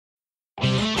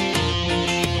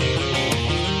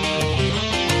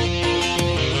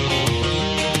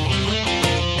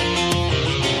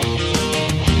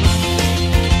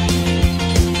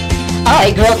I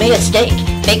grilled me a steak,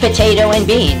 baked potato and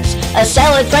beans, a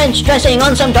salad French dressing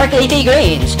on some dark leafy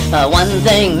greens. One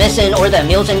thing missing or the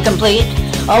meal's incomplete,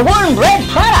 a warm bread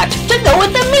product to go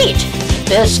with the meat.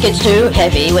 Biscuits too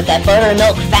heavy with that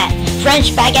buttermilk fat, French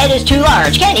baguette is too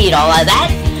large, can't eat all of that.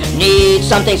 Need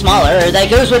something smaller that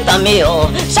goes with the meal,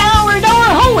 sourdough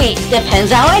or whole wheat,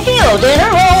 depends how I feel. Dinner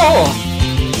roll,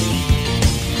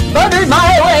 buttered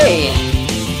my way.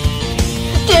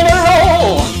 Dinner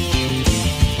roll,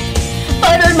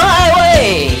 buttered my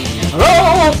way.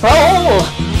 Roll, roll.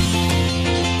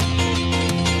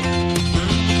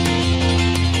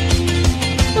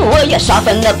 Well, you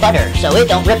soften the butter so it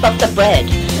don't rip up the bread.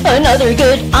 Another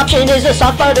good option is a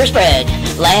soft butter spread.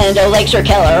 Land O'Lakes or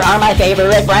Keller are my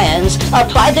favorite brands.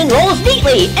 Applied in rolls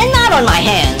neatly and not on my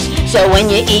hands. So when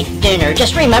you eat dinner,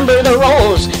 just remember the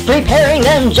rolls, preparing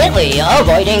them gently,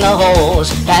 avoiding the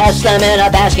holes. Pass them in a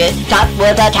basket, topped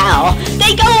with a towel.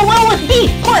 They go well with beef,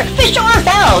 pork, fish, or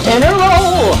fowl. Dinner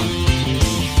roll,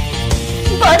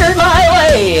 buttered my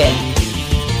way.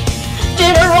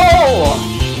 Dinner roll,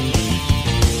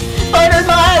 buttered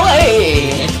my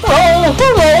way. Roll,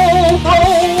 roll,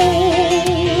 roll.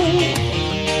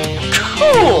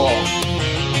 Cool.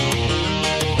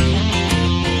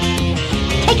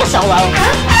 Take a solo.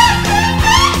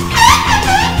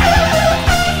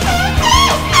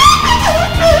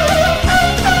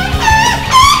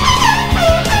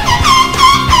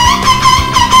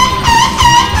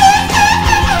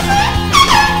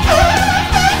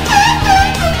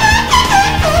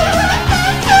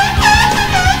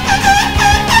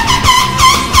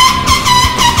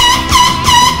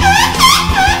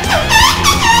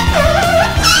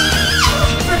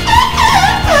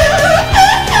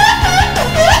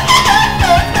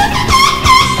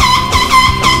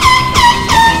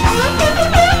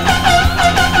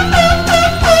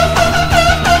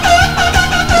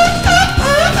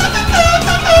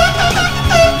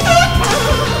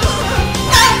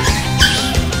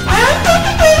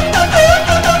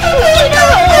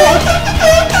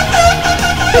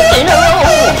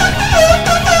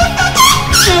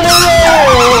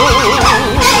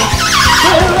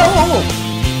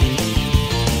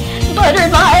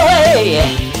 Buttered my way.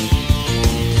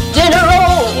 Dinner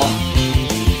roll,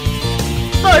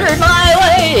 buttered my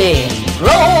way.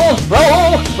 Roll,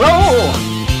 roll, roll.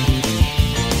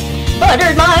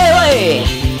 Buttered my way.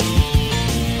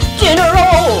 Dinner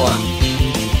roll,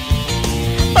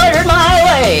 buttered my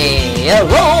way.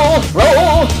 Roll,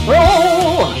 roll,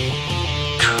 roll.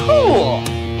 Cool.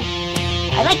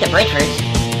 I like the breakfast.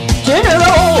 Dinner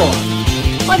roll,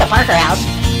 or the Parker House.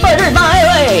 Buttered my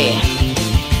way.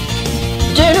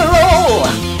 Dinner roll,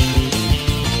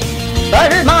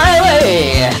 buttered my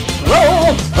way.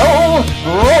 Roll, roll,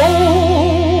 roll.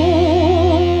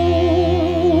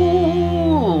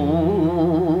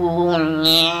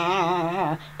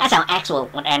 Yeah. That's how Axel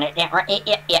would end it. Yeah.